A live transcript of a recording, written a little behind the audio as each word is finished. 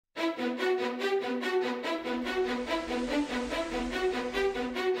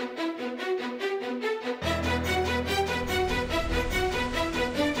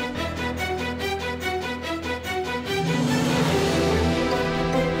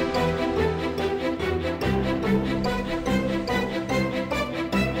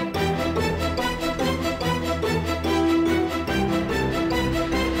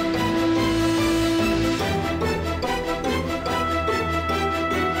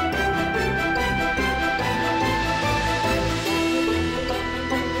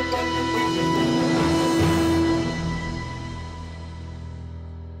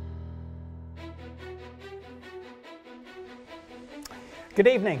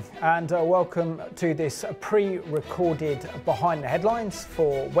Good evening and welcome to this pre-recorded Behind the Headlines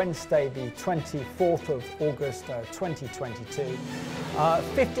for Wednesday the 24th of August 2022.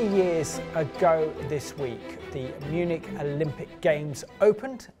 50 years ago this week, the Munich Olympic Games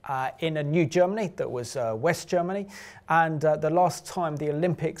opened in a new Germany that was West Germany, and the last time the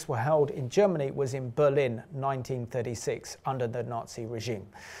Olympics were held in Germany was in Berlin 1936 under the Nazi regime.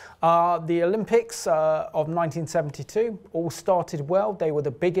 The Olympics of 1972 all started well. They were the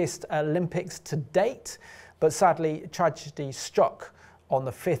biggest Olympics to date, but sadly tragedy struck on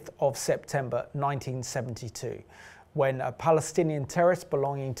the 5th of September 1972 when Palestinian terrorists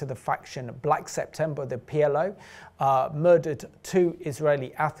belonging to the faction Black September, the PLO, murdered 2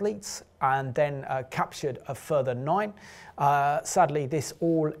 Israeli athletes and then captured a further 9. Sadly, this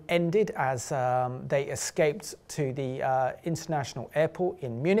all ended as they escaped to the international airport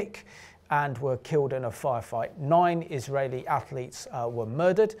in Munich and were killed in a firefight. 9 Israeli athletes were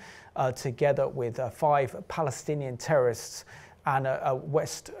murdered, together with 5 Palestinian terrorists, and a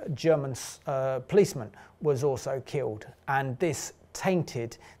West German policeman was also killed. And this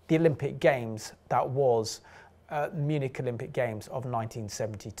tainted the Olympic Games that was Munich Olympic Games of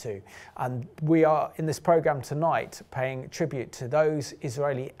 1972. And we are in this program tonight paying tribute to those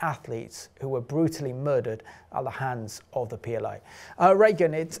Israeli athletes who were brutally murdered at the hands of the PLO.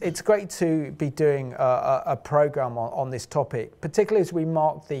 Reagan, it's great to be doing a program on this topic, particularly as we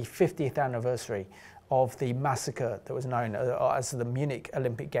mark the 50th anniversary of the massacre that was known as the Munich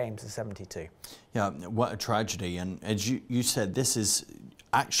Olympic Games of 72. Yeah, what a tragedy. And as you said, this is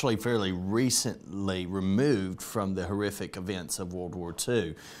actually fairly recently removed from the horrific events of World War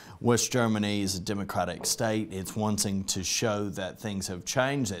II. West Germany is a democratic state. It's wanting to show that things have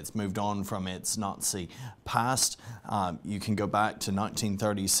changed. It's moved on from its Nazi past. You can go back to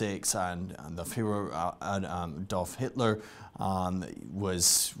 1936 and the Führer Adolf Hitler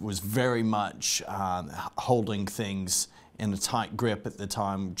was very much holding things in a tight grip at the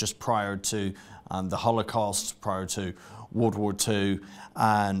time, just prior to the Holocaust, prior to World War II.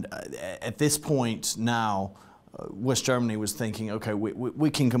 And at this point now, West Germany was thinking, okay, we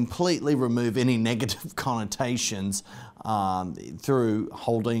can completely remove any negative connotations through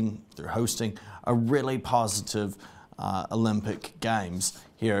hosting a really positive Olympic Games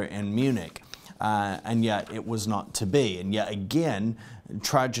here in Munich. And yet it was not to be. And yet again,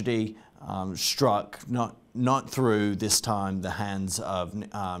 tragedy struck not through this time the hands of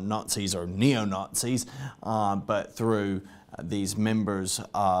Nazis or neo-Nazis, but through these members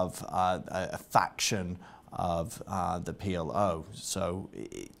of a faction of the PLO. So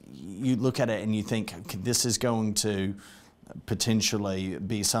you look at it and you think this is going to potentially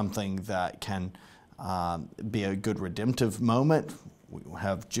be something that can be a good redemptive moment. We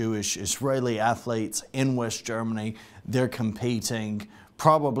have Jewish Israeli athletes in West Germany. They're competing.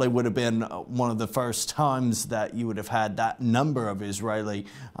 Probably would have been one of the first times that you would have had that number of Israeli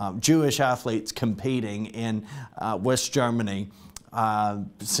Jewish athletes competing in West Germany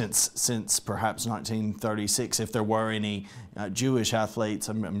since perhaps 1936. If there were any Jewish athletes,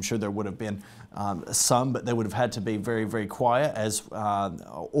 I'm sure there would have been some, but they would have had to be very, very quiet,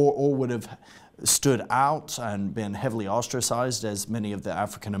 or would have stood out and been heavily ostracized, as many of the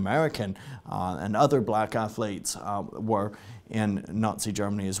African American and other black athletes were in Nazi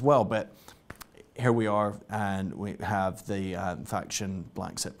Germany as well. But here we are, and we have the faction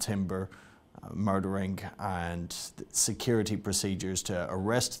Black September murdering, and security procedures to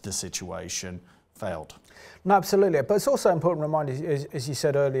arrest the situation failed. No, absolutely. But it's also important to remind, as you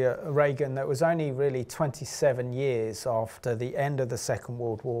said earlier, Reagan, that it was only really 27 years after the end of the Second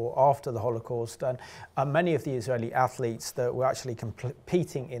World War, after the Holocaust, and many of the Israeli athletes that were actually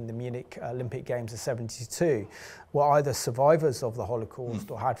competing in the Munich Olympic Games of 72 were either survivors of the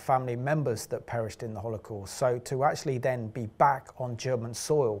Holocaust or had family members that perished in the Holocaust. So to actually then be back on German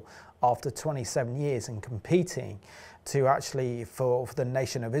soil after 27 years and competing to actually for the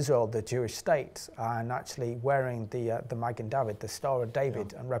nation of Israel, the Jewish state, and actually wearing the Magen David, the Star of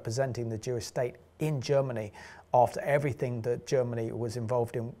David, and representing the Jewish state in Germany after everything that Germany was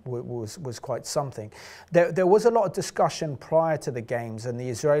involved in was quite something. There was a lot of discussion prior to the Games, and the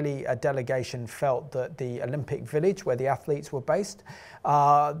Israeli delegation felt that the Olympic Village, where the athletes were based,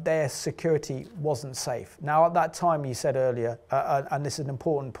 their security wasn't safe. Now, at that time, you said earlier, and this is an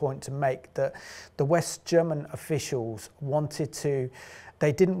important point to make, that the West German officials wanted to,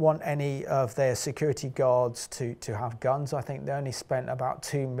 they didn't want any of their security guards to have guns. I think they only spent about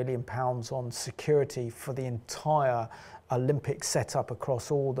 £2 million on security for the entire Olympic setup across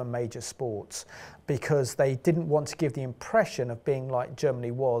all the major sports, because they didn't want to give the impression of being like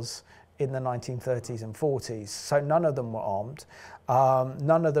Germany was in the 1930s and 40s. So none of them were armed.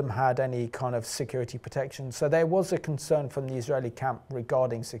 None of them had any kind of security protection. So there was a concern from the Israeli camp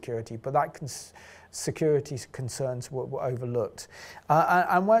regarding security, but that security concerns were overlooked.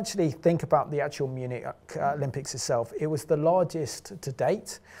 And we actually think about the actual Munich Olympics itself. It was the largest to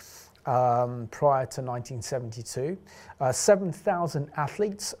date. Prior to 1972. 7,000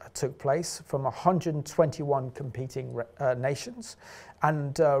 athletes took place from 121 competing nations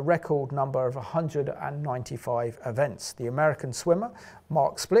and a record number of 195 events. The American swimmer,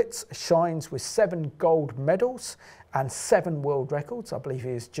 Mark Splitz, shines with 7 gold medals and 7 world records. I believe he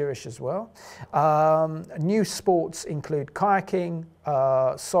is Jewish as well. New sports include kayaking,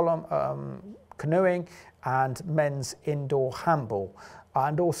 canoeing, and men's indoor handball.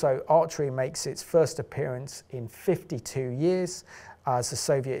 And also archery makes its first appearance in 52 years as the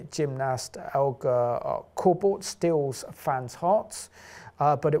Soviet gymnast Olga Korbut steals fans' hearts,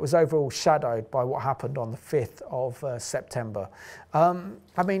 but it was overall shadowed by what happened on the 5th of September.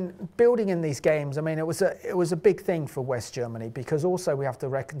 I mean, building in these games, I mean, it was a big thing for West Germany, because also we have to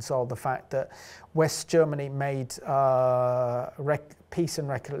reconcile the fact that West Germany made peace and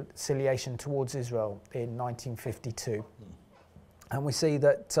reconciliation towards Israel in 1952. And we see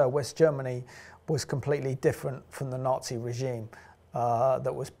that West Germany was completely different from the Nazi regime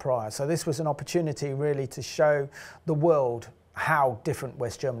that was prior. So this was an opportunity really to show the world how different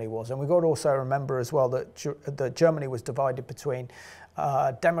West Germany was. And we've got to also remember as well that Germany was divided between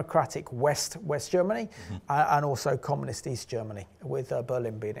democratic West Germany and also communist East Germany, with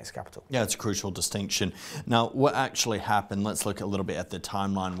Berlin being its capital. Yeah, it's a crucial distinction. Now, what actually happened, let's look a little bit at the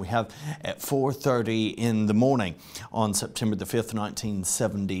timeline. We have at 4:30 in the morning on September the 5th,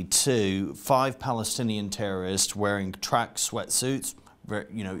 1972, 5 Palestinian terrorists wearing track sweatsuits.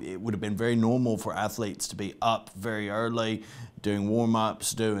 You know, it would have been very normal for athletes to be up very early, doing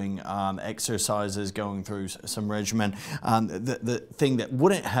warm-ups, doing exercises, going through some regimen. The thing that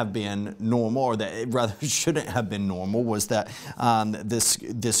wouldn't have been normal, or that it rather shouldn't have been normal, was that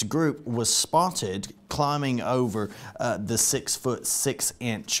this group was spotted climbing over the 6-foot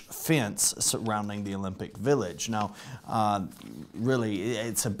 6-inch fence surrounding the Olympic Village. Now, really,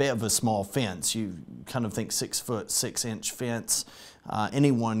 it's a bit of a small fence. You kind of think 6-foot 6-inch fence.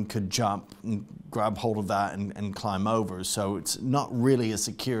 Anyone could jump and grab hold of that and climb over. So it's not really a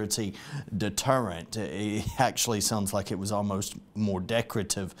security deterrent. It actually sounds like it was almost more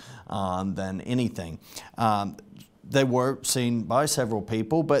decorative than anything. They were seen by several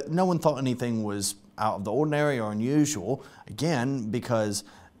people, but no one thought anything was out of the ordinary or unusual. Again, because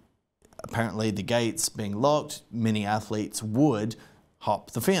apparently the gates being locked, many athletes would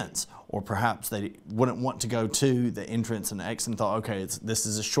hop the fence. Or perhaps they wouldn't want to go to the entrance and exit and thought, okay, this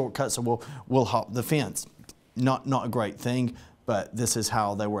is a shortcut, so we'll hop the fence. Not a great thing, but this is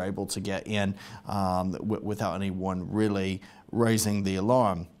how they were able to get in without anyone really raising the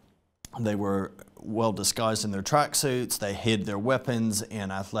alarm. They were well disguised in their tracksuits. They hid their weapons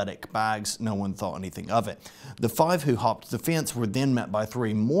in athletic bags. No one thought anything of it. The 5 who hopped the fence were then met by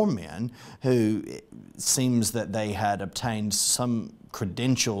 3 more men who, it seems that they had obtained some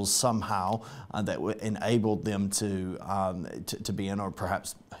credentials somehow that enabled them to be in, or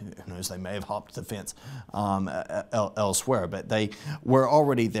perhaps, who knows, they may have hopped the fence elsewhere, but they were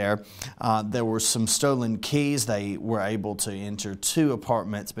already there. There were some stolen keys. They were able to enter 2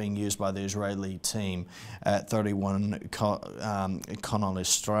 apartments being used by the Israeli team at 31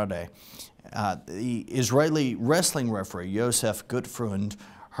 Kanalistrade. The Israeli wrestling referee, Yosef Gutfreund,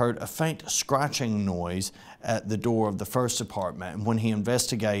 heard a faint scratching noise at the door of the first apartment, and when he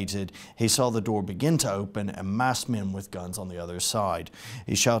investigated, he saw the door begin to open and masked men with guns on the other side.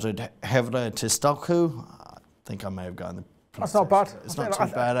 He shouted, "Hevra Tistaku." I think I may have gotten the That's not bad. It's not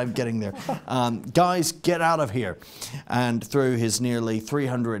too bad. I'm getting there. Guys, get out of here. And threw his nearly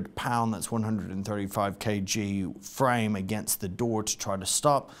 300-pound, that's 135 kg, frame against the door to try to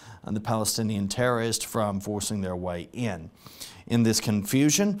stop the Palestinian terrorists from forcing their way in. In this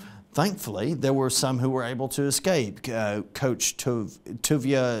confusion, thankfully, there were some who were able to escape. Coach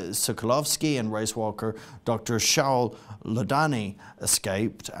Tuvia Sokolovsky and race walker Dr. Shaul Ladany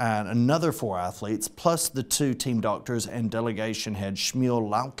escaped, and another 4 athletes, plus the 2 team doctors and delegation head Shmuel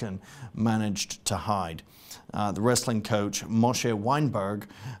Lauken, managed to hide. The wrestling coach Moshe Weinberg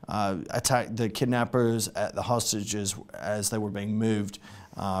attacked the kidnappers at the hostages as they were being moved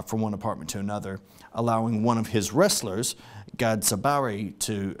from one apartment to another, allowing one of his wrestlers, Gad Sabari,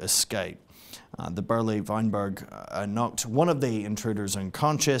 to escape. The burly Weinberg knocked one of the intruders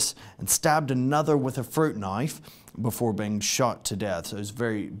unconscious and stabbed another with a fruit knife before being shot to death. So it was a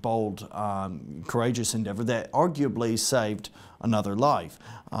very bold, courageous endeavor that arguably saved another life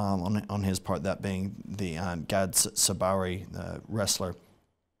on his part, that being the Gad Sabari, the wrestler.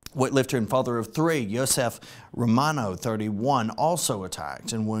 Weightlifter and father of three, Yosef Romano, 31, also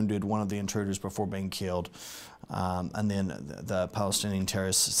attacked and wounded one of the intruders before being killed. And then the Palestinian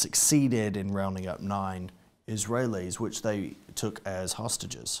terrorists succeeded in rounding up 9 Israelis, which they took as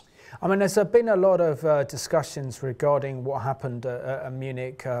hostages. I mean, there's been a lot of discussions regarding what happened at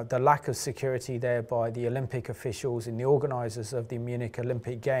Munich, the lack of security there by the Olympic officials and the organisers of the Munich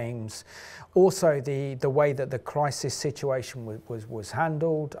Olympic Games. Also, the way that the crisis situation was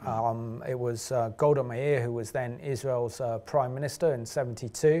handled. It was Golda Meir, who was then Israel's Prime Minister in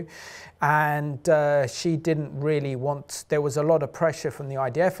 '72, and she didn't really want. There was a lot of pressure from the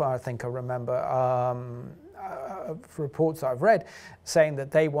IDF, I think I remember. Reports that I've read saying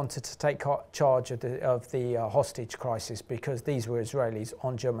that they wanted to take charge of the hostage crisis because these were Israelis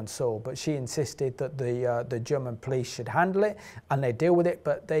on German soil, but she insisted that the German police should handle it and they deal with it.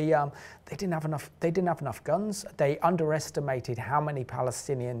 But they didn't have enough. They didn't have enough guns. They underestimated how many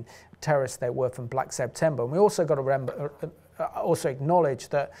Palestinian terrorists there were from Black September. And we also got to remember. Also acknowledge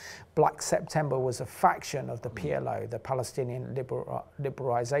that Black September was a faction of the PLO, the Palestinian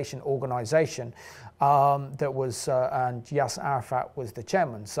Liberalization Organization, that was, and Yasser Arafat was the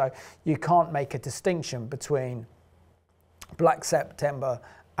chairman. So you can't make a distinction between Black September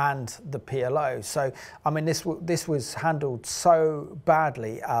and the PLO. So, I mean, this was handled so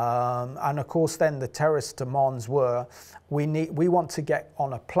badly. And of course, then the terrorist demands were, we want to get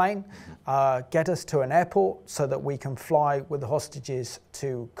on a plane, get us to an airport so that we can fly with the hostages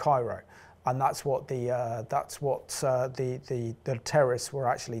to Cairo. And that's what the terrorists were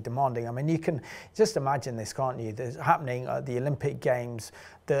actually demanding. I mean, you can just imagine this, can't you? This happening at the Olympic Games,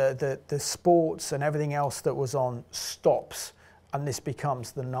 the sports and everything else that was on stops. And this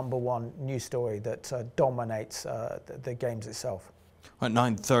becomes the #1 news story that dominates the games itself. At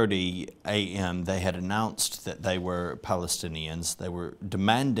 9:30 a.m., they had announced that they were Palestinians. They were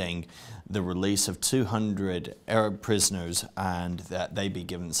demanding the release of 200 Arab prisoners and that they be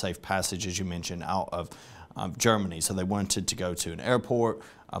given safe passage, as you mentioned, out of Germany. So they wanted to go to an airport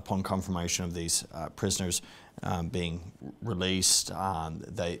upon confirmation of these prisoners being released.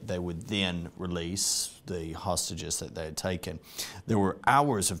 They would then release the hostages that they had taken. There were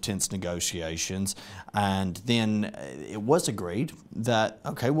hours of tense negotiations, and then it was agreed that,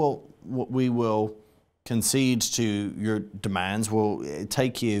 okay, well, we will concede to your demands. We'll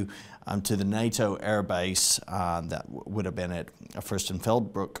take you to the NATO air base that would have been at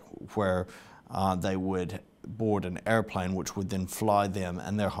Fürstenfeldbruck, where they would board an airplane which would then fly them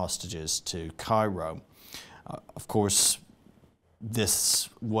and their hostages to Cairo. Of course, this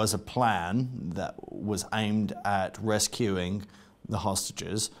was a plan that was aimed at rescuing the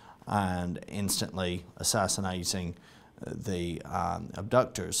hostages and instantly assassinating the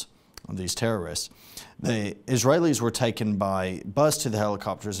abductors of these terrorists. The Israelis were taken by bus to the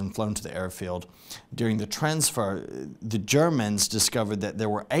helicopters and flown to the airfield. During the transfer, the Germans discovered that there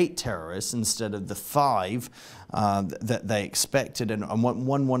were 8 terrorists instead of the 5 that they expected. And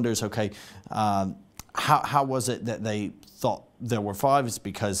one wonders, okay, how was it that they thought there were 5? It's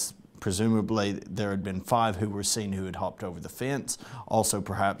because presumably there had been 5 who were seen who had hopped over the fence. Also,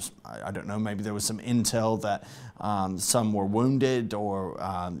 perhaps, I don't know, maybe there was some intel that some were wounded, or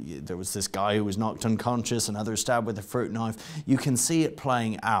there was this guy who was knocked unconscious, another stabbed with a fruit knife. You can see it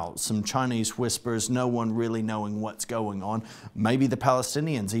playing out. Some Chinese whispers, no one really knowing what's going on. Maybe the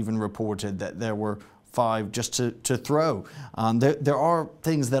Palestinians even reported that there were 5 just to throw. There are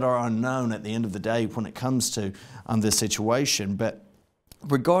things that are unknown at the end of the day when it comes to this situation, but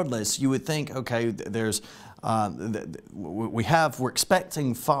regardless, you would think, okay, there's we're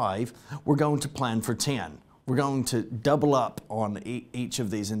expecting 5, we're going to plan for 10. We're going to double up on each of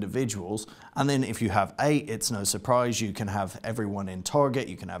these individuals, and then if you have 8, it's no surprise you can have everyone in target,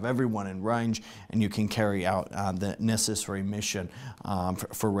 you can have everyone in range, and you can carry out the necessary mission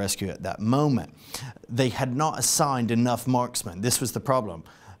for rescue at that moment. They had not assigned enough marksmen. This was the problem.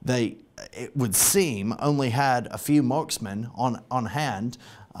 They, it would seem, only had a few marksmen on hand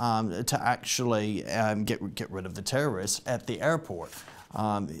to actually get rid of the terrorists at the airport.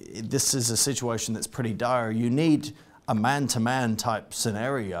 This is a situation that's pretty dire. You need a man-to-man type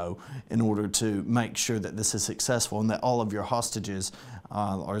scenario in order to make sure that this is successful and that all of your hostages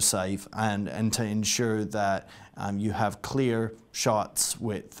are safe, and to ensure that you have clear shots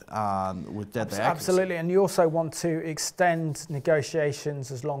with deadly accuracy. Absolutely, and you also want to extend negotiations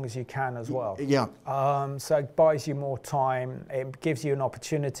as long as you can as well. Yeah. So it buys you more time. It gives you an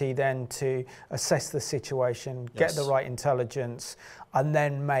opportunity then to assess the situation, get the right intelligence, and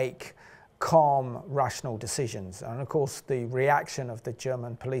then make calm, rational decisions. And of course, the reaction of the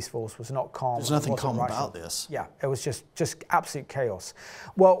German police force was not calm. There's nothing calm rational about this. Yeah, it was just absolute chaos.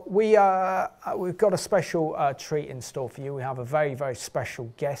 Well, we've got a special treat in store for you. We have a very, very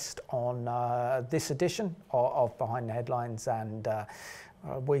special guest on this edition of Behind the Headlines, and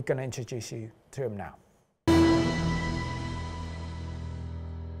we're going to introduce you to him now.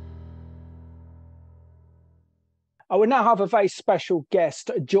 We now have a very special guest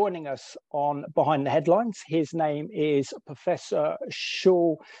joining us on Behind the Headlines. His name is Professor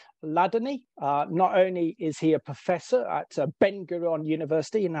Shaul Ladany. Not only is he a professor at Ben-Gurion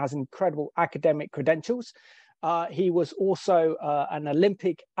University and has incredible academic credentials, he was also an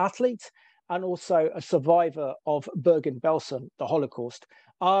Olympic athlete and also a survivor of Bergen-Belsen, the Holocaust.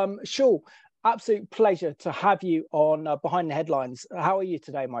 Shaul, absolute pleasure to have you on Behind the Headlines. How are you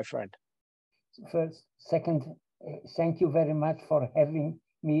today, my friend? Thank you very much for having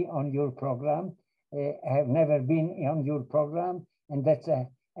me on your program. I have never been on your program, and that's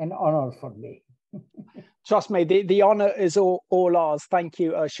an honor for me. Trust me, the honor is all ours. Thank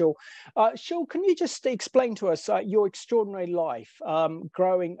you, Shaul. Shaul, can you just explain to us your extraordinary life,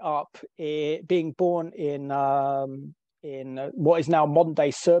 growing up, being born in what is now modern-day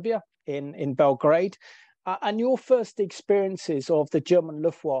Serbia, in Belgrade, and your first experiences of the German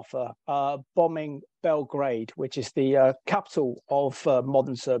Luftwaffe bombing Belgrade, which is the capital of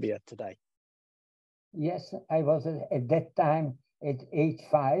modern Serbia today? Yes, I was at that time at age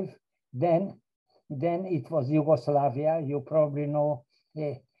 5. Then it was Yugoslavia. You probably know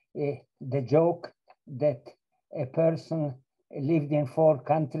the joke that a person lived in 4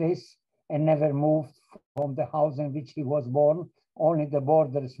 countries and never moved from the house in which he was born. Only the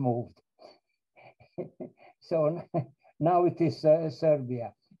borders moved. So now it is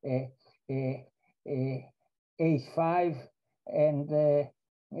Serbia. Age 5, and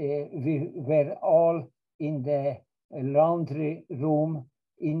we were all in the laundry room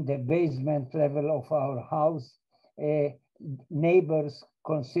in the basement level of our house. Neighbors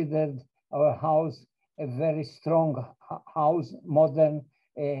considered our house a very strong house, modern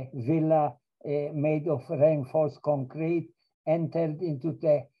villa made of reinforced concrete, entered into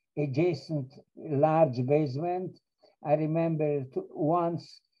the adjacent large basement. I remember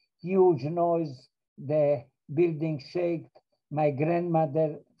once huge noise, the building shook. My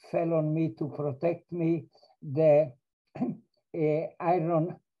grandmother fell on me to protect me. The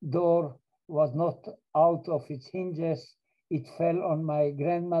iron door was not out of its hinges. It fell on my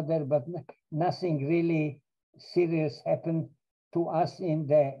grandmother, but nothing really serious happened to us in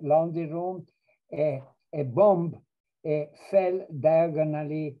the laundry room. A bomb fell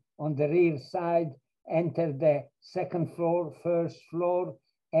diagonally on the rear side, entered the second floor, first floor,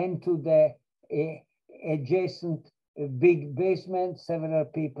 and to the adjacent big basement. Several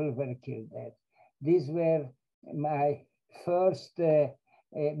people were killed there. These were my first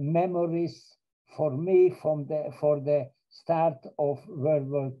memories for me for the start of World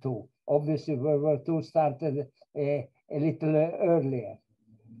War II. Obviously, World War II started a little earlier.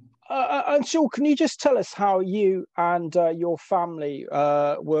 And Shaul, can you just tell us how you and your family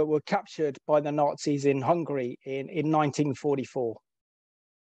were captured by the Nazis in Hungary in 1944?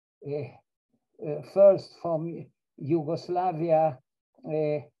 First from Yugoslavia,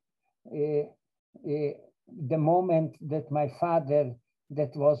 the moment that my father,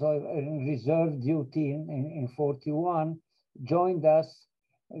 that was on reserve duty in 41, joined us,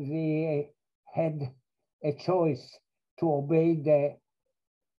 we had a choice to obey the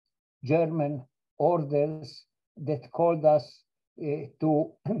German orders that called us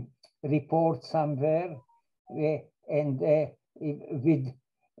to report somewhere, and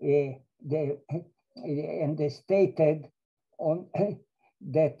they stated on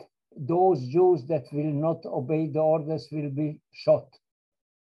that those Jews that will not obey the orders will be shot,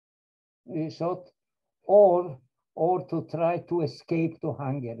 or to try to escape to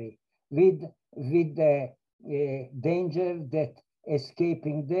Hungary, with the danger that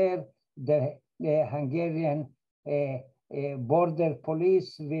escaping there, the Hungarian border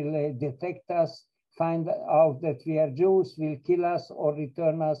police will detect us, find out that we are Jews, will kill us or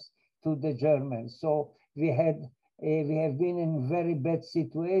return us to the Germans. So we have been in a very bad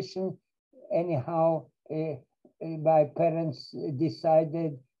situation. Anyhow, my parents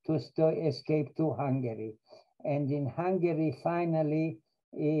decided to escape to Hungary. And in Hungary, finally,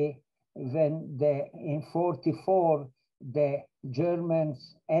 when in 44, the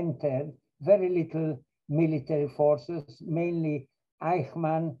Germans entered, very little military forces, mainly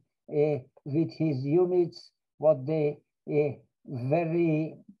Eichmann with his units, what they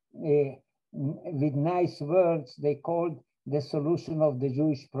very, with nice words, they called the solution of the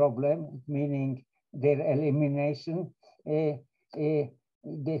Jewish problem, meaning their elimination. They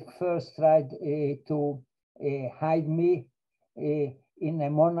first tried to hide me in a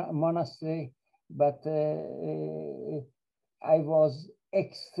monastery, but I was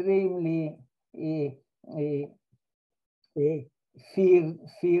extremely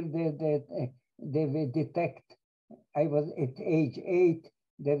feared that they will detect. I was at age 8.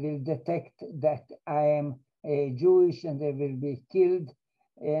 They will detect that I am Jewish and they will be killed,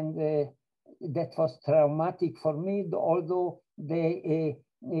 and that was traumatic for me. Although they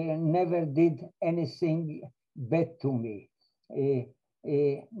never did anything bad to me.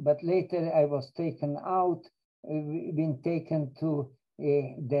 But later I was taken out, been taken to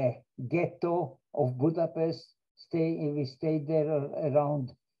the ghetto of Budapest. We stayed there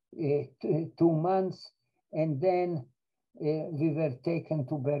around 2 months, and then we were taken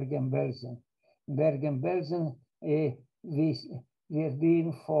to Bergen-Belsen. Bergen-Belsen, we have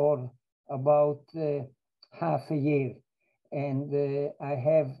been for about half a year, and I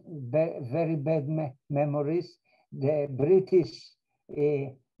have very bad memories. The British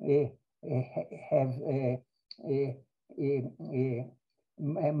have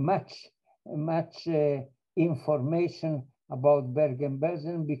much information about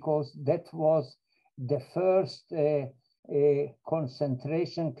Bergen-Belsen, because that was the first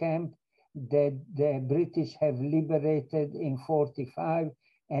concentration camp that the British have liberated in 45,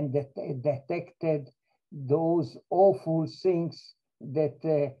 and that detected those awful things that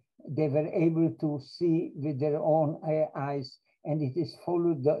they were able to see with their own eyes, and it is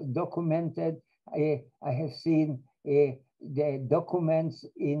fully documented. I have seen the documents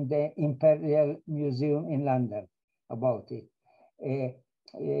in the Imperial Museum in London about it.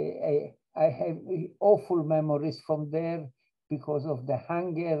 I have awful memories from there because of the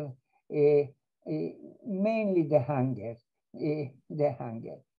hunger, mainly the hunger,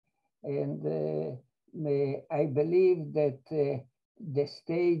 and I believe that the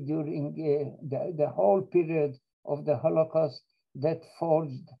stay during the whole period of the Holocaust, that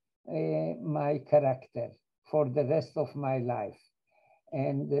forged my character for the rest of my life,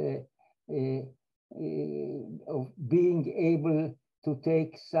 and of being able to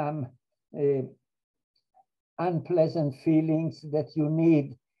take some unpleasant feelings that you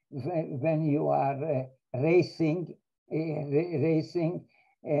need when you are racing and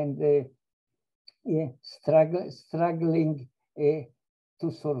struggling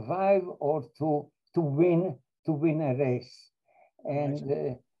to survive or to win a race, and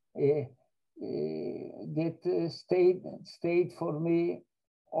that stayed for me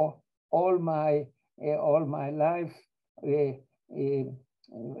all my life.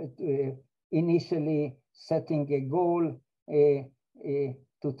 Initially setting a goal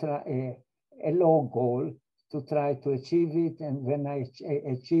to try a low goal to try to achieve it, and when I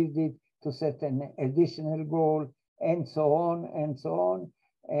achieved it, to set an additional goal, and so on and so on.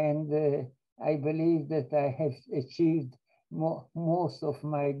 And I believe that I have achieved most of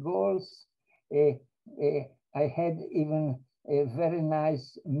my goals. I had even very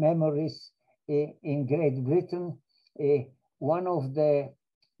nice memories in Great Britain. One of the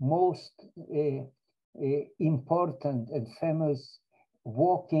most important and famous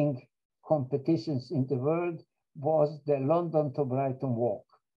walking competitions in the world was the London to Brighton walk.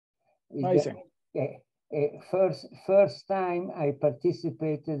 Amazing. First time I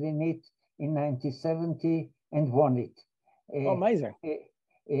participated in it in 1970 and won it. Amazing.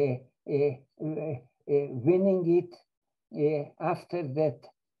 Winning it after that,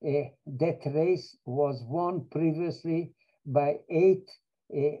 that race was won previously by 8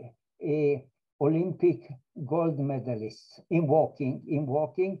 Olympic gold medalists in walking.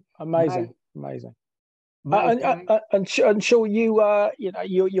 Amazing. And Shaul,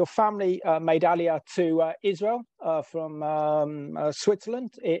 your family made Aliyah to Israel from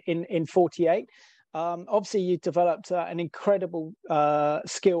Switzerland in 48. Obviously, you developed an incredible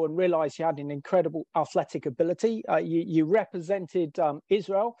skill and realized you had an incredible athletic ability. You represented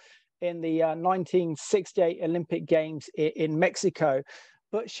Israel in the 1968 Olympic Games in Mexico.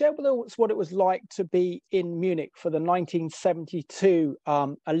 But share with us what it was like to be in Munich for the 1972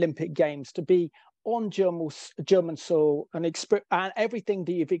 Olympic Games, to be on German soil, and everything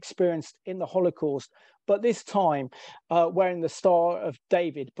that you've experienced in the Holocaust. but this time wearing the Star of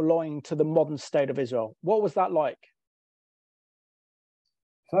David belonging to the modern state of Israel. What was that like?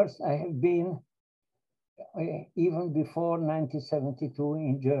 First, I have been, even before 1972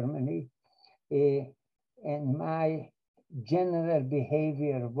 in Germany, and my general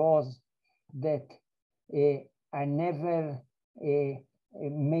behavior was that I never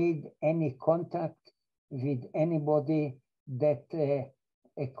made any contact with anybody that,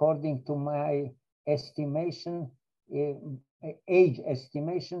 according to my estimation, age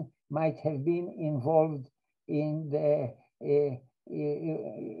estimation, might have been involved in the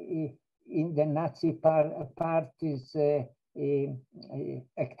Nazi party's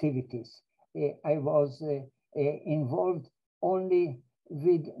activities. I was involved only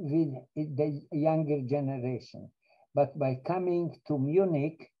with the younger generation. But by coming to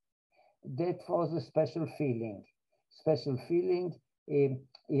Munich, that was a special feeling.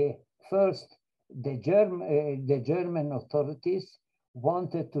 First, the German authorities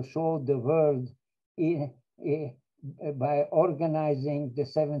wanted to show the world by organizing the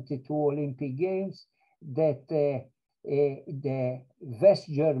 72 Olympic Games that the West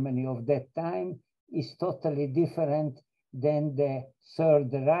Germany of that time is totally different than the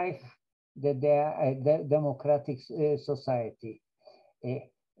Third Reich, the democratic society.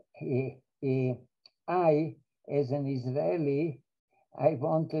 I, as an Israeli, I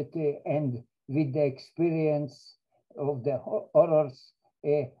wanted to, and with the experience of the horrors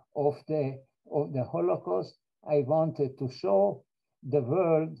of the Holocaust, I wanted to show the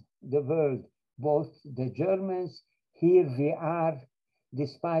world, both the Germans, here we are,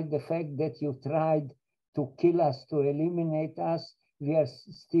 despite the fact that you tried to kill us, to eliminate us, we are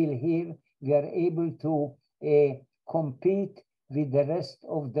still here. We are able to compete with the rest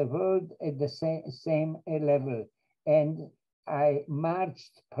of the world at the same level. And I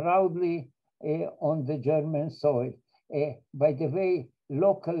marched proudly on the German soil. By the way,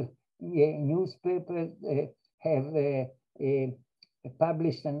 local newspapers have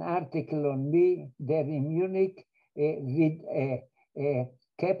published an article on me there in Munich with a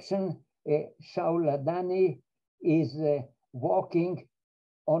caption, Shaul Ladany is walking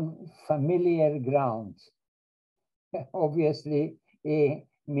on familiar grounds. Obviously,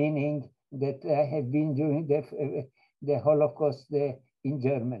 meaning that I have been during the Holocaust in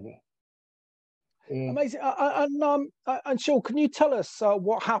Germany. Amazing. And Shaul, can you tell us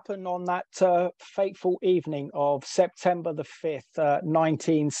what happened on that fateful evening of September the 5th,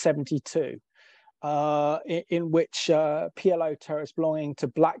 1972, in which PLO terrorists belonging to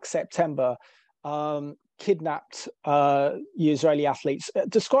Black September kidnapped Israeli athletes?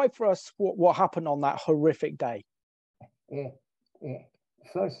 Describe for us what happened on that horrific day.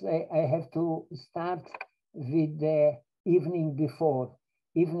 First, I have to start with the evening before.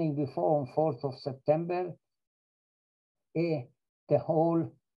 Evening before, on 4th of September, that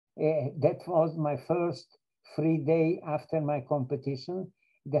was my first free day after my competition.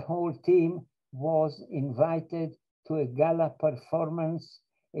 The whole team was invited to a gala performance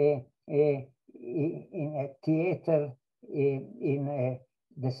in a theater in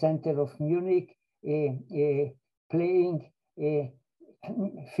the center of Munich, playing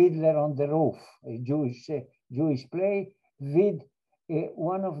Fiddler on the Roof, a Jewish play with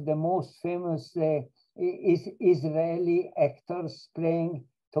one of the most famous Israeli actors playing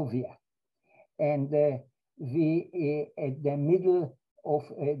Tovia. And we, at the middle of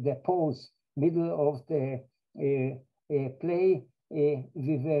the pause, middle of the play,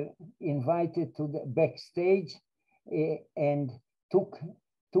 we were invited to the backstage and took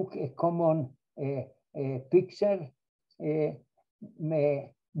a common picture.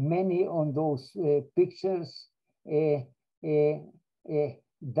 Many on those pictures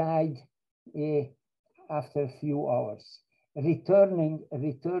died after a few hours. Returning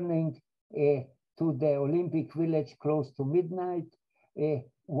to the Olympic Village close to midnight,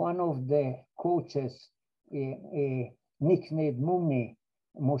 one of the coaches, nicknamed Mumni,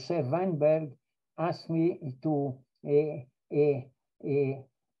 Moshe Weinberg, asked me to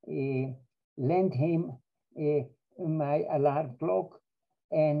lend him my alarm clock,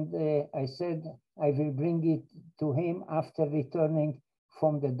 and I said I will bring it to him after returning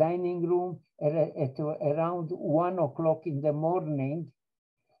from the dining room at around 1 o'clock in the morning.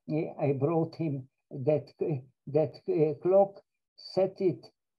 I brought him that clock, set it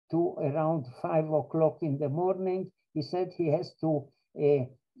to around 5 o'clock in the morning. He said he has to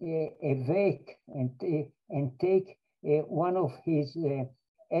awake and take one of his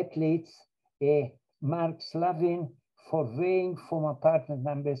athletes, Mark Slavin, for weighing from apartment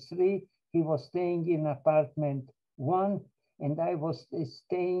number 3. He was staying in apartment 1, and I was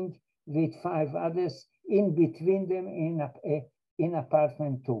staying with 5 others, in between them in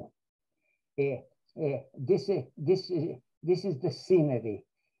apartment 2. This is the scenery.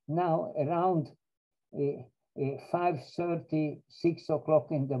 Now around 5:30, 6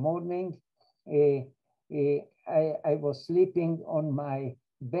 o'clock in the morning, I was sleeping on my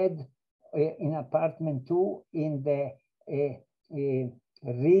bed in apartment 2 in the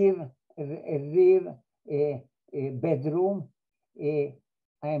rear bedroom.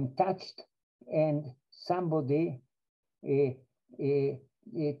 I am touched, and somebody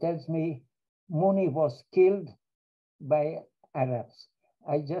tells me Munich was killed by Arabs.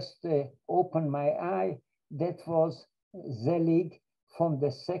 I just opened my eye. That was Zelig from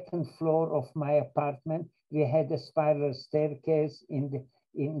the 2nd floor of my apartment. We had a spiral staircase in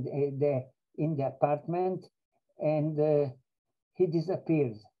the apartment, and he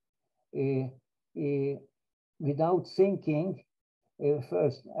disappeared. Without thinking,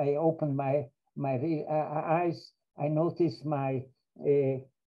 first I opened my eyes. I noticed my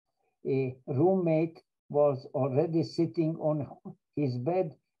roommate was already sitting on his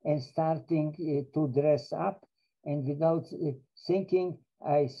bed and starting to dress up. And without thinking,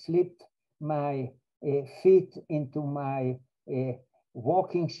 I slipped my feet into my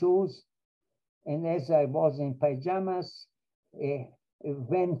walking shoes. And as I was in pajamas,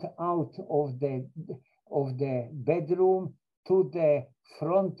 went out of the bedroom to the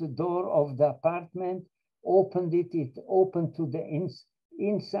front door of the apartment, opened it. It opened to the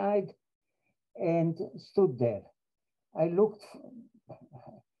inside, and stood there. I looked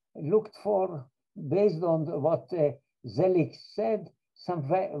for, based on what Zelig said, some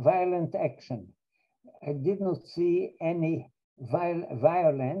violent action. I did not see any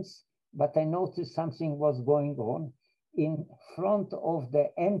violence, but I noticed something was going on. In front of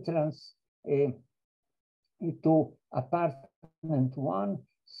the entrance to apartment 1,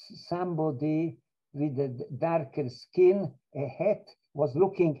 somebody with a darker skin, a hat, was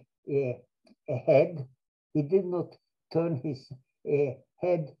looking ahead. He did not turn his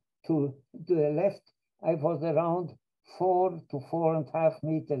head to the left. I was around 4 to 4.5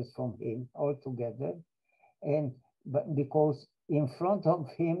 meters from him altogether. But because in front of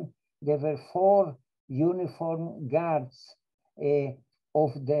him, there were 4 uniformed guards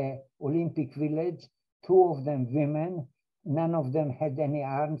of the Olympic Village, 2 of them women. None of them had any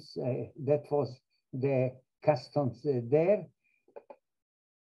arms. That was the customs there.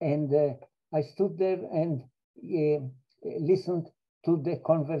 And I stood there and listened to the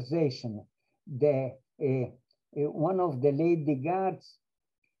conversation. One of the lady guards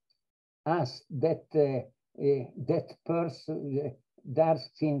asked that person,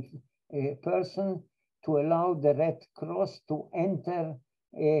 dark-skinned person, to allow the Red Cross to enter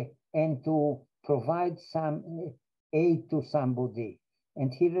and to provide some aid to somebody.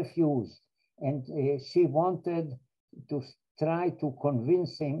 And he refused. And she wanted to try to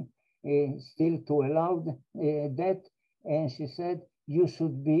convince him still to allow that. And she said, "You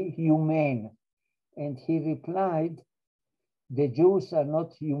should be humane." And he replied, "The Jews are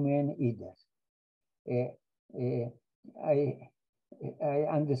not humane either." I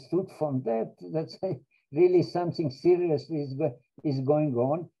understood from that that's really something serious is going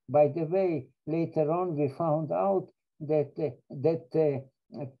on. By the way, later on we found out that that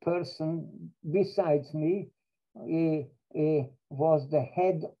person besides me was the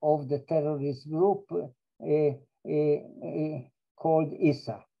head of the terrorist group called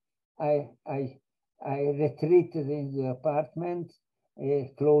Issa. I retreated in the apartment,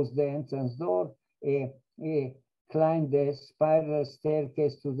 closed the entrance door, climbed the spiral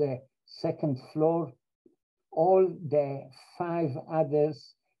staircase to the 2nd floor. All the 5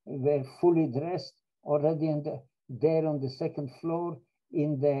 others were fully dressed, already there on the 2nd floor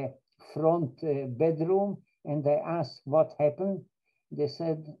in the front bedroom. And I asked what happened. They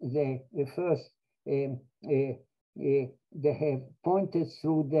said they first they have pointed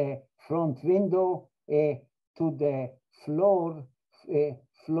through the front window to the floor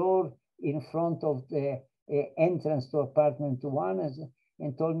in front of the entrance to apartment 1,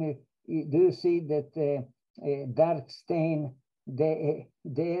 and told me, "Do you see that dark stain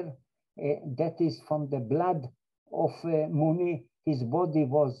there? That is from the blood of Muni. His body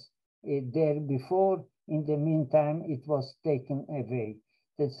was there before. In the meantime, it was taken away."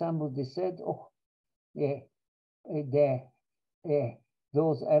 Then somebody said, "Oh,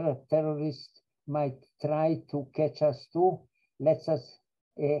 those Arab terrorists might try to catch us too. Let us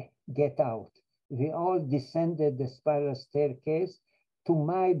get out." We all descended the spiral staircase to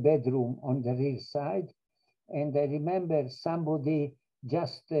my bedroom on the rear side. And I remember somebody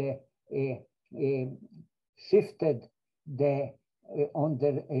just shifted on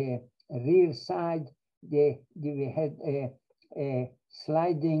the rear side, we had a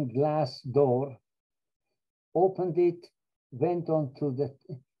sliding glass door, opened it, went on to the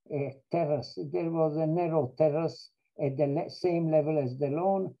terrace. There was a narrow terrace at the same level as the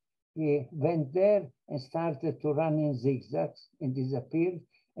lawn. He went there and started to run in zigzags and disappeared.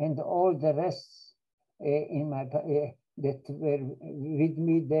 And all the rest that were with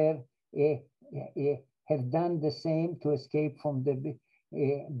me there have done the same to escape from the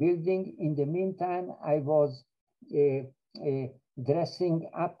building. In the meantime, I was dressing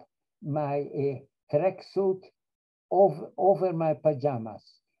up my tracksuit over my pajamas.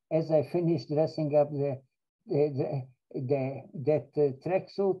 As I finished dressing up that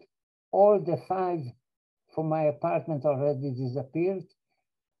tracksuit, all the 5 from my apartment already disappeared.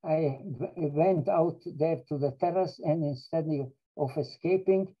 I went out there to the terrace and instead of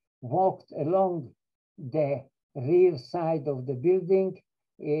escaping, walked along the rear side of the building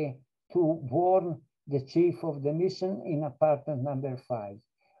to warn the chief of the mission in apartment number 5.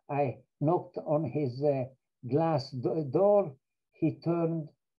 I knocked on his glass door. He turned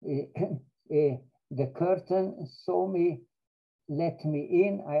the curtain, saw me, let me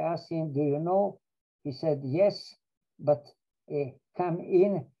in. I asked him, do you know? He said, yes, but come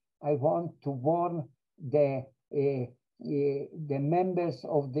in. I want to warn the members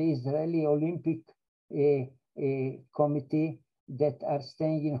of the Israeli Olympic Committee that are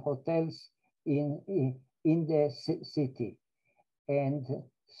staying in hotels in the city. And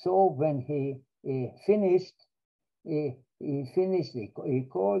so when he finished, he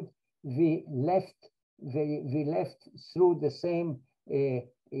called, we left through the same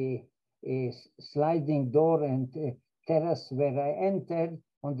sliding door and terrace where I entered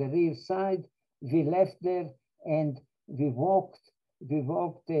on the rear side. We left there and we walked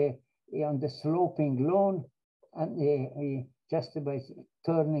on the sloping lawn and just by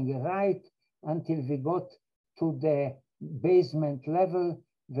turning right until we got to the basement level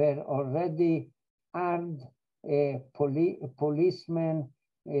where already armed policemen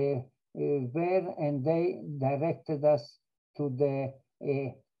were, and they directed us to the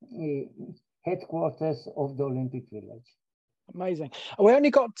headquarters of the Olympic Village. Amazing. We only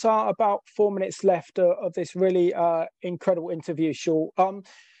got about 4 minutes left of this really incredible interview, Shaul.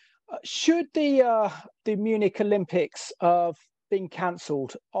 Should the Munich Olympics have been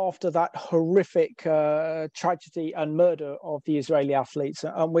cancelled after that horrific tragedy and murder of the Israeli athletes?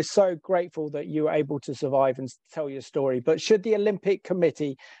 And we're so grateful that you were able to survive and tell your story. But should the Olympic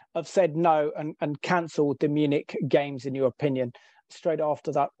Committee have said no and cancelled the Munich Games, in your opinion, straight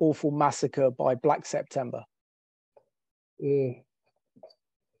after that awful massacre by Black September? The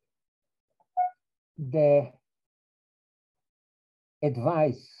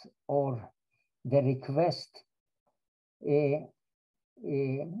advice or the request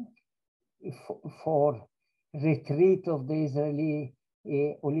for retreat of the Israeli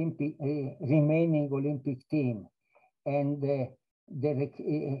remaining Olympic team, and the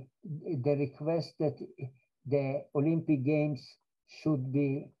request that the Olympic Games should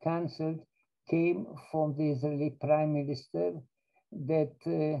be cancelled came from the Israeli Prime Minister that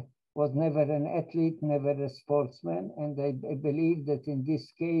was never an athlete, never a sportsman, and I believe that in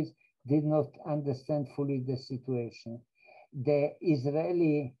this case did not understand fully the situation. The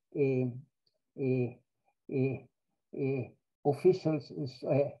Israeli officials,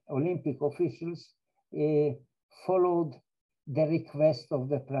 Olympic officials, followed the request of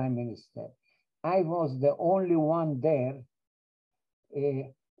the Prime Minister. I was the only one there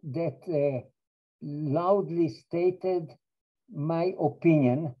that loudly stated my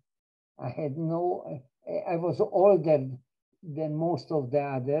opinion. I was older than most of the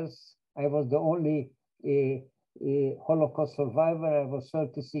others. I was the only Holocaust survivor. I was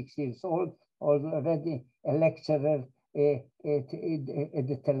 36 years old, already a lecturer at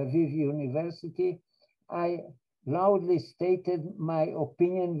the Tel Aviv University. I loudly stated my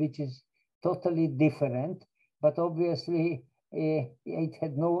opinion, which is totally different, but obviously it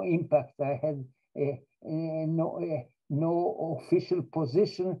had no impact. I had no official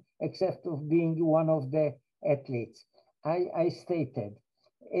position except of being one of the athletes. I stated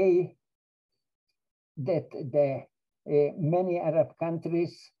that the many Arab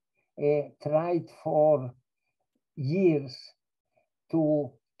countries tried for years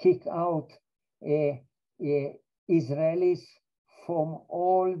to kick out Israelis from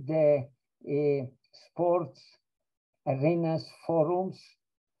all the sports arenas, forums,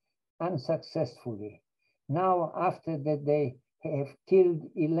 unsuccessfully. Now, after that, they have killed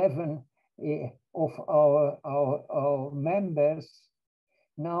 11 of our members.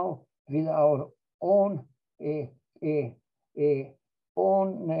 Now, with our own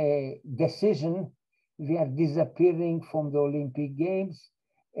own decision, we are disappearing from the Olympic Games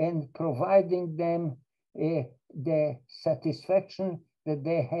and providing them the satisfaction that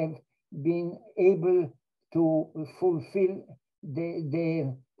they have been able to fulfill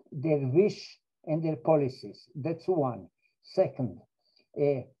their wish and their policies. That's one. Second,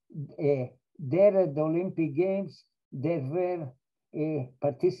 there at the Olympic Games, there were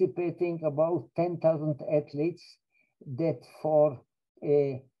participating about 10,000 athletes that for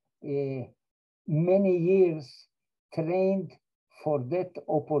many years trained for that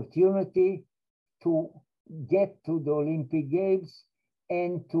opportunity to get to the Olympic Games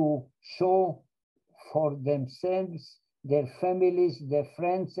and to show for themselves, their families, their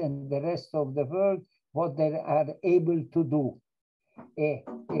friends, and the rest of the world what they are able to do.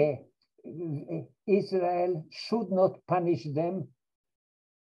 Israel should not punish them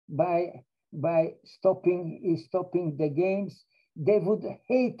by stopping the games. They would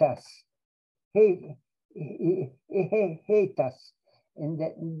hate us, hate us. And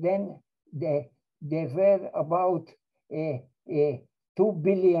then there were about 2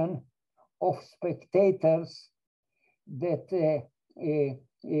 billion of spectators that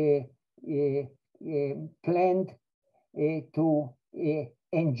planned to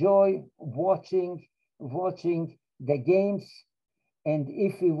enjoy watching the games. And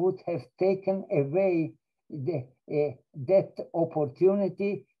if we would have taken away that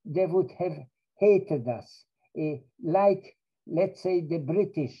opportunity, they would have hated us. Like, let's say, the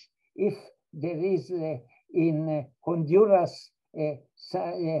British. If there is in Honduras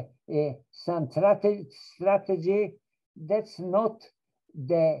some strategy, that's not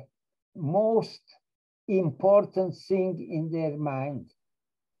the most important thing in their mind.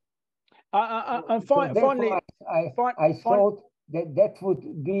 And finally, I thought that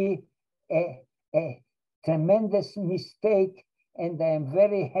would be a tremendous mistake, and I am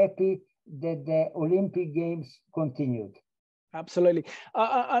very happy that the Olympic Games continued. Absolutely.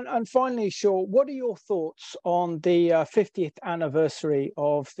 And finally, Shaul, what are your thoughts on the 50th anniversary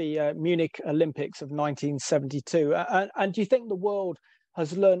of the Munich Olympics of 1972? And do you think the world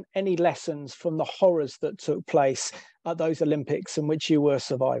has learned any lessons from the horrors that took place at those Olympics in which you were a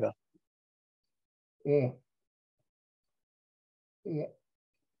survivor? In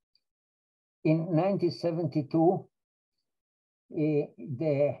 1972,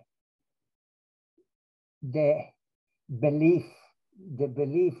 the belief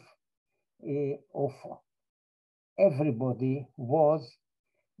of everybody was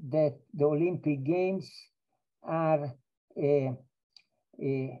that the Olympic Games are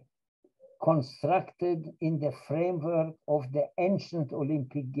constructed in the framework of the ancient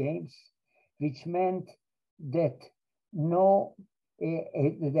Olympic Games, which meant that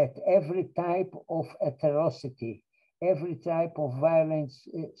that every type of atrocity, every type of violence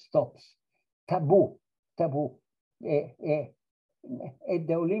stops. Taboo. At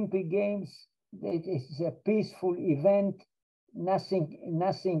the Olympic Games, it is a peaceful event.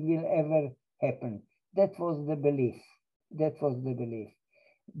 Nothing will ever happen. That was the belief.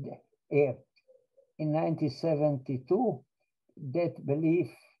 In 1972, that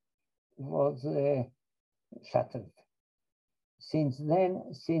belief was shattered. Since then,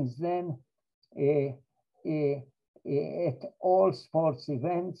 at all sports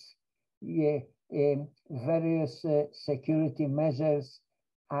events, various security measures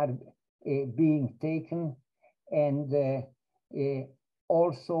are being taken, and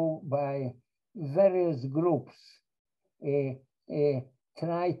also by various groups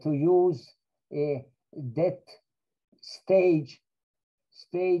try to use that stage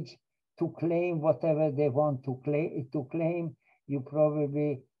to claim whatever they want to claim. You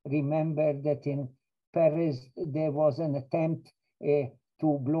probably remember that in Paris there was an attempt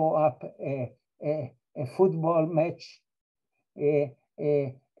to blow up a football match. In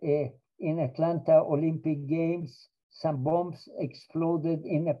Atlanta Olympic Games, some bombs exploded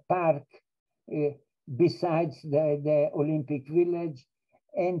in a park besides the Olympic Village,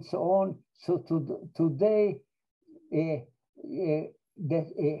 and so on. So today,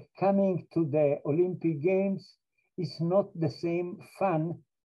 coming to the Olympic Games is not the same fun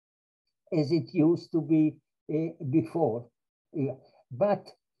as it used to be before. But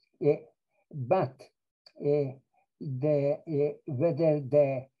whether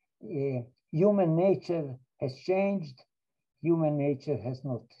the human nature has changed, human nature has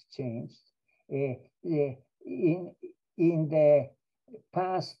not changed. In the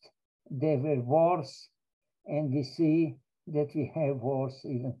past, there were wars, and we see that we have wars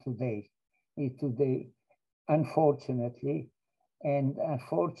even today. Unfortunately, and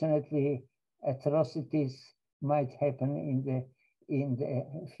unfortunately, atrocities might happen in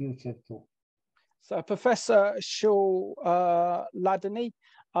the future too. So Professor Shaul Ladany,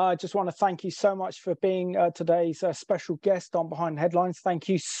 I just want to thank you so much for being today's special guest on Behind the Headlines. Thank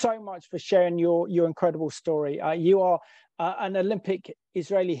you so much for sharing your incredible story. You are an Olympic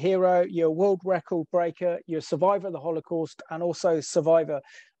Israeli hero, you're a world record breaker, you're a survivor of the Holocaust and also survivor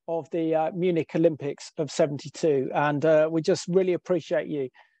of the Munich Olympics of '72. And we just really appreciate you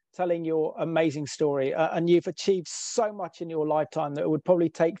telling your amazing story. And you've achieved so much in your lifetime that it would probably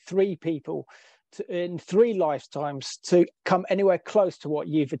take 3 people in 3 lifetimes to come anywhere close to what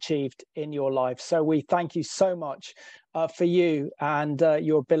you've achieved in your life. So we thank you so much for you and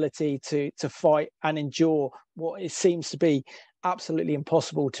your ability to fight and endure what it seems to be absolutely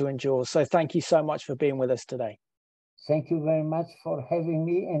impossible to endure. So thank you so much for being with us today. Thank you very much for having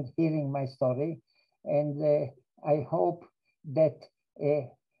me and hearing my story. And I hope that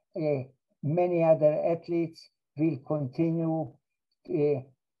many other athletes will continue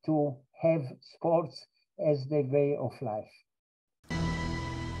to have sports as their way of life.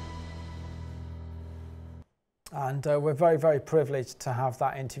 And we're very, very privileged to have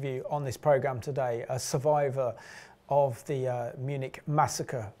that interview on this program today, a survivor of the Munich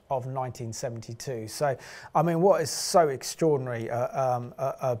massacre of 1972. So, I mean, what is so extraordinary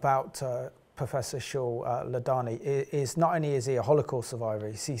about Professor Shaul Ladany is not only is he a Holocaust survivor,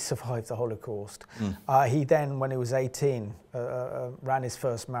 he survived the Holocaust. He then, when he was 18, ran his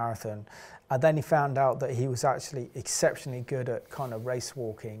first marathon. And then he found out that he was actually exceptionally good at kind of race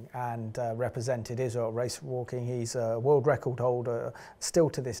walking and represented Israel race walking. He's a world record holder still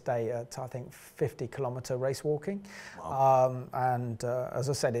to this day at, I think, 50-kilometer race walking. Wow. And as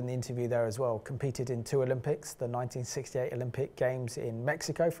I said in the interview there as well, competed in 2 Olympics, the 1968 Olympic Games in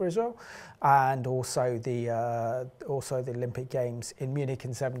Mexico for Israel, and also the Olympic Games in Munich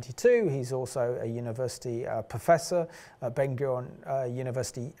in '72. He's also a university professor at Ben-Gurion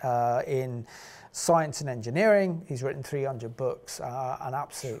University in science and engineering. He's written 300 books, an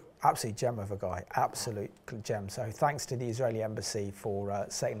absolute gem of a guy, absolute gem. So thanks to the Israeli embassy for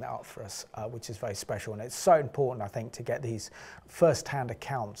setting that up for us, which is very special. And it's so important, I think, to get these first-hand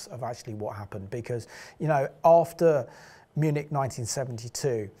accounts of actually what happened, because, you know, after Munich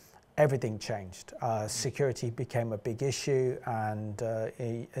 1972, everything changed. Security became a big issue, and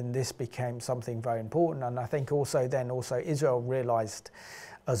this became something very important. And I think also Israel realized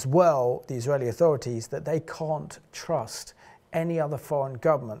as well, the Israeli authorities, that they can't trust any other foreign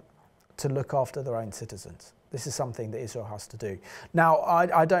government to look after their own citizens. This is something that Israel has to do. Now,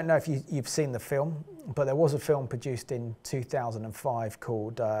 I don't know if you've seen the film, but there was a film produced in 2005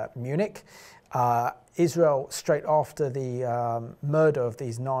 called Munich. Israel, straight after the murder of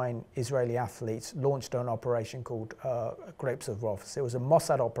these 9 Israeli athletes, launched an operation called Grapes of Wrath. It was a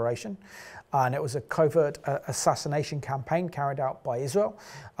Mossad operation, and it was a covert assassination campaign carried out by Israel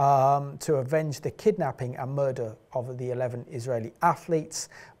to avenge the kidnapping and murder of the 11 Israeli athletes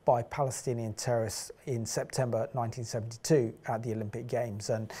by Palestinian terrorists in September 1972 at the Olympic Games.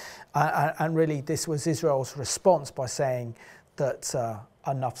 And really this was Israel's response by saying that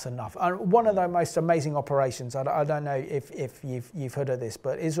enough's enough. And one of the most amazing operations, I don't know if you've heard of this,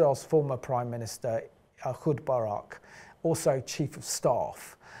 but Israel's former Prime Minister, Ehud Barak, also Chief of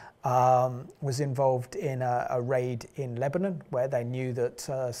Staff, was involved in a raid in Lebanon, where they knew that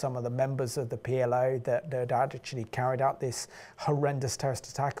some of the members of the PLO that had actually carried out this horrendous terrorist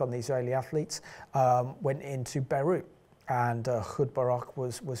attack on the Israeli athletes went into Beirut, and Ehud Barak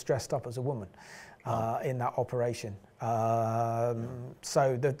was dressed up as a woman in that operation.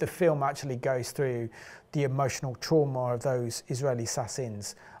 So the film actually goes through the emotional trauma of those Israeli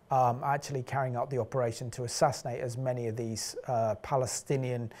assassins actually carrying out the operation to assassinate as many of these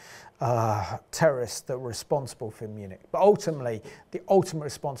Palestinian terrorists that were responsible for Munich. But ultimately, the ultimate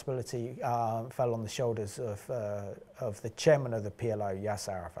responsibility fell on the shoulders of the chairman of the PLO,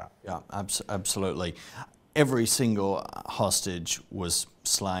 Yasser Arafat. Yeah, absolutely. Every single hostage was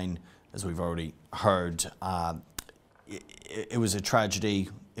slain, as we've already heard. It was a tragedy,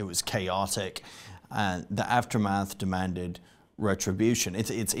 it was chaotic, and the aftermath demanded retribution.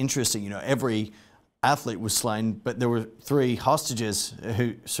 It's interesting, you know, every athlete was slain, but there were 3 hostages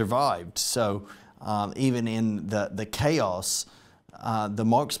who survived. So even in the chaos, the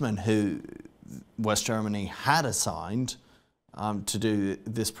marksman who West Germany had assigned to do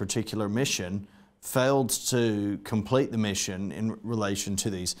this particular mission failed to complete the mission in relation to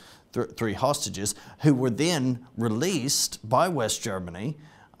these 3 hostages, who were then released by West Germany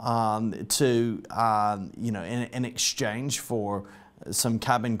to, you know, in exchange for some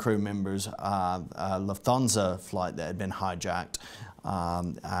cabin crew members' Lufthansa flight that had been hijacked.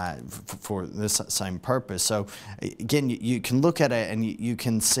 for this same purpose. So again, you can look at it and you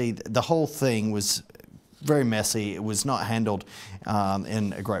can see the whole thing was very messy. It was not handled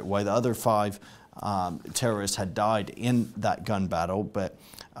in a great way. The other 5 terrorists had died in that gun battle, but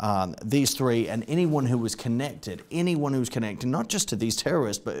these 3 and anyone who was connected, not just to these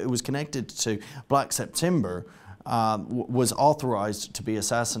terrorists, but it was connected to Black September, was authorized to be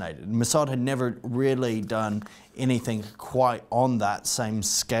assassinated. Mossad had never really done anything quite on that same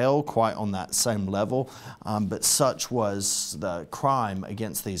scale, quite on that same level, but such was the crime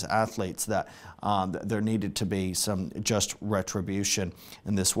against these athletes that there needed to be some just retribution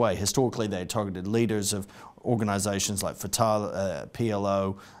in this way. Historically, they had targeted leaders of organizations like Fatah,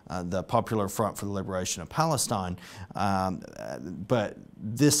 PLO, the Popular Front for the Liberation of Palestine, but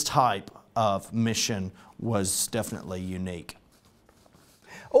this type of mission was definitely unique.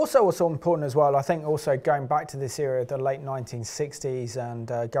 Also important as well, I think also going back to this era, the late 1960s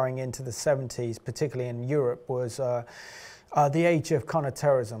and going into the 70s, particularly in Europe, was the age of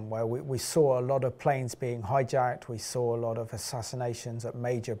counter-terrorism, where we saw a lot of planes being hijacked, we saw a lot of assassinations at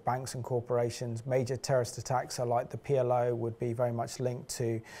major banks and corporations, major terrorist attacks like the PLO would be very much linked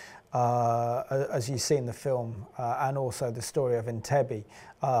to, as you see in the film, and also the story of Entebbe,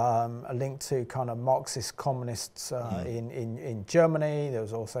 linked to kind of Marxist communists in Germany. There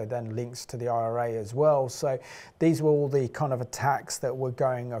was also then links to the IRA as well. So these were all the kind of attacks that were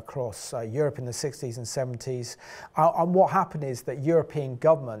going across Europe in the 60s and 70s. And what happened is that European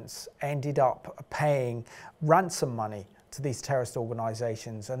governments ended up paying ransom money to these terrorist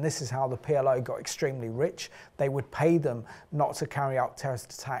organizations, and this is how the PLO got extremely rich. They would pay them not to carry out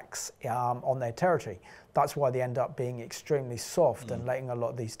terrorist attacks on their territory. That's why they end up being extremely soft and letting a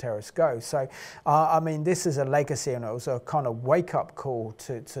lot of these terrorists go. So, I mean, this is a legacy, and it was a kind of wake-up call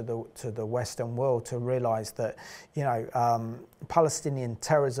to the Western world to realize that, you know, Palestinian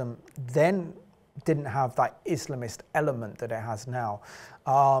terrorism then didn't have that Islamist element that it has now.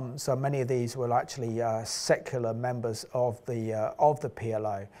 So many of these were actually secular members of the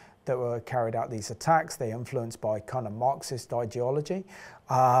PLO that were carried out these attacks. They're influenced by kind of Marxist ideology,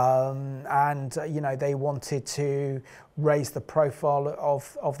 and you know, they wanted to raise the profile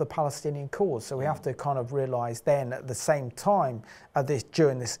of the Palestinian cause. So we have to kind of realize then at the same time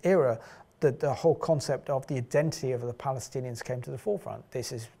during this era, that the whole concept of the identity of the Palestinians came to the forefront.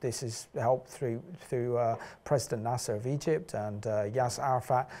 This is helped through President Nasser of Egypt and Yasser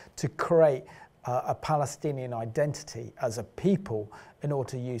Arafat to create a Palestinian identity as a people in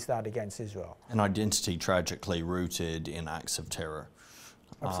order to use that against Israel. An identity tragically rooted in acts of terror.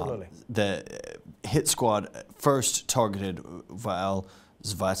 Absolutely. The hit squad first targeted Wael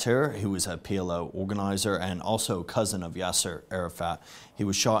Zvater, who was a PLO organizer and also cousin of Yasser Arafat. He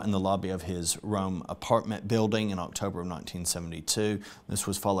was shot in the lobby of his Rome apartment building in October of 1972. This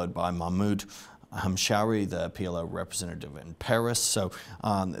was followed by Mahmoud Hamshawi, the PLO representative in Paris. So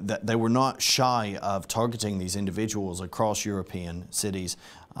they were not shy of targeting these individuals across European cities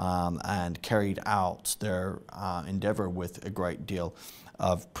and carried out their endeavor with a great deal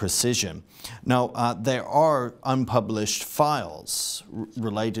of precision. Now, there are unpublished files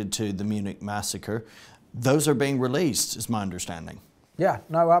related to the Munich massacre. Those are being released, is my understanding. Yeah,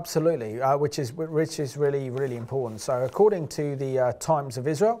 no, absolutely, which is really, really important. So according to the Times of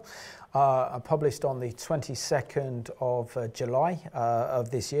Israel, published on the 22nd of July of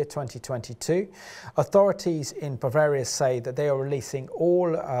this year, 2022. Authorities in Bavaria say that they are releasing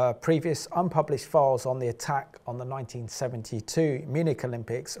all previous unpublished files on the attack on the 1972 Munich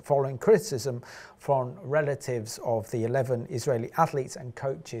Olympics following criticism from relatives of the 11 Israeli athletes and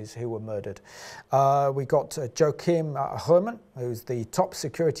coaches who were murdered. We got Joachim Herrmann, who's the top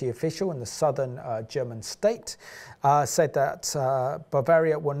security official in the southern German state, said that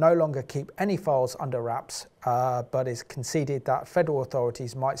Bavaria will no longer keep any files under wraps, but is conceded that federal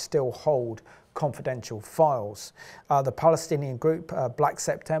authorities might still hold confidential files. The Palestinian group Black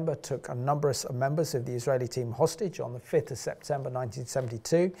September took a number of members of the Israeli team hostage on the 5th of September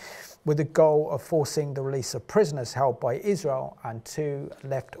 1972 with the goal of forcing the release of prisoners held by Israel and 2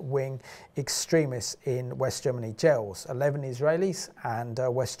 left-wing extremists in West Germany jails. 11 Israelis and a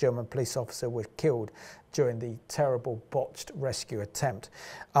West German police officer were killed during the terrible botched rescue attempt.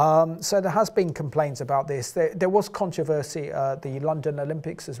 So there has been complaints about this. There was controversy at the London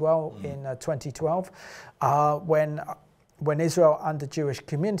Olympics as well in 2012 when Israel and the Jewish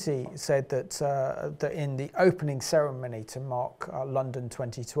community said that in the opening ceremony to mark London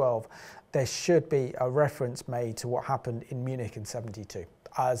 2012, there should be a reference made to what happened in Munich in '72.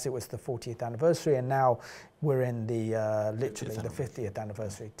 as it was the 40th anniversary, and now we're in the literally the 50th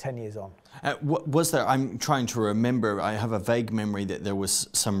anniversary, 10 years on. Was there, I'm trying to remember, I have a vague memory that there was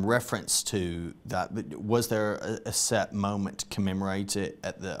some reference to that, but was there a set moment to commemorate it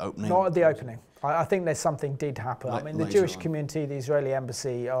at the opening? Not at the opening. I think there's something did happen. I mean, the Jewish community, the Israeli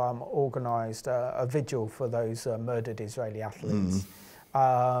embassy organised a vigil for those murdered Israeli athletes.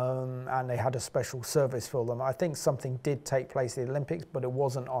 And they had a special service for them. I think something did take place at the Olympics, but it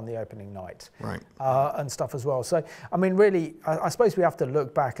wasn't on the opening night, right? And stuff as well. So, I mean, really, I suppose we have to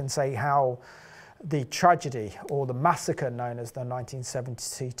look back and say how the tragedy or the massacre known as the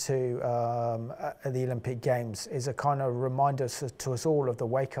 1972 at the Olympic Games is a kind of reminder to us all of the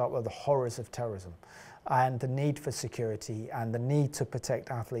wake up of the horrors of terrorism and the need for security and the need to protect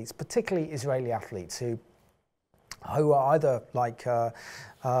athletes, particularly Israeli athletes who are either like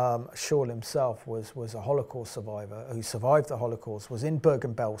Shaul himself was a Holocaust survivor who survived the Holocaust, was in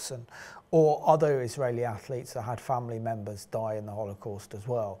Bergen-Belsen, or other Israeli athletes that had family members die in the Holocaust as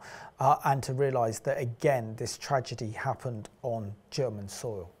well. And to realise that, again, this tragedy happened on German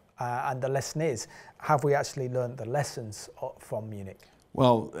soil. And the lesson is, have we actually learned the lessons from Munich?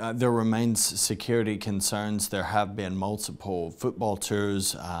 Well, there remains security concerns. There have been multiple football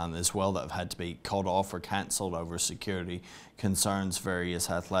tours as well that have had to be called off or cancelled over security concerns, various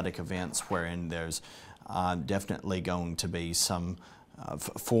athletic events wherein there's definitely going to be some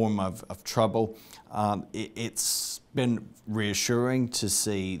form of trouble. It's been reassuring to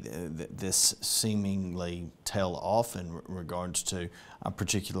see this seemingly tail off in regards to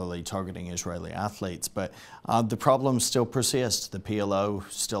particularly targeting Israeli athletes, but the problems still persist. The PLO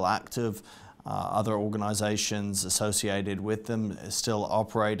still active, other organizations associated with them still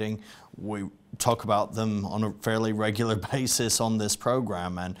operating. We talk about them on a fairly regular basis on this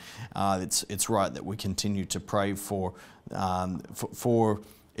program, and it's right that we continue to pray for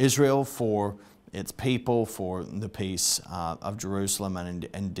Israel, for its people, for the peace of Jerusalem, and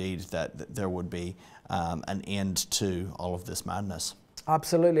indeed that there would be an end to all of this madness.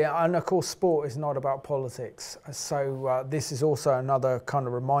 Absolutely, and of course sport is not about politics, so this is also another kind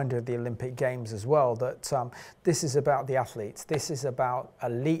of reminder of the Olympic Games as well, that this is about the athletes. This is about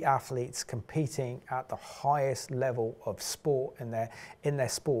elite athletes competing at the highest level of sport in their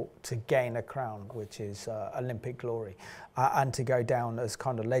sport to gain a crown, which is Olympic glory, and to go down as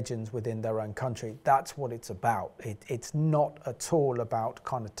kind of legends within their own country. That's what it's about. It's not at all about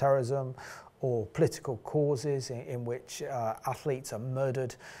kind of terrorism or political causes in which athletes are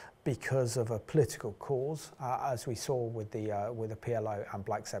murdered because of a political cause, as we saw with the PLO and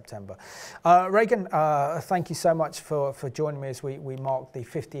Black September. Regan, thank you so much for joining me as we mark the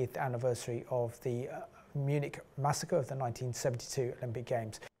 50th anniversary of the Munich massacre of the 1972 Olympic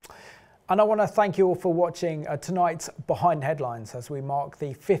Games. And I want to thank you all for watching tonight's Behind Headlines as we mark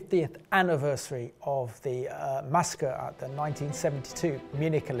the 50th anniversary of the massacre at the 1972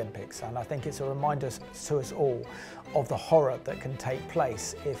 Munich Olympics. And I think it's a reminder to us all of the horror that can take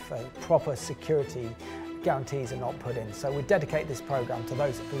place if proper security guarantees are not put in. So we dedicate this programme to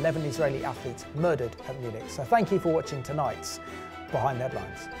those 11 Israeli athletes murdered at Munich. So thank you for watching tonight's Behind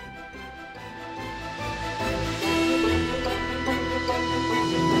Headlines.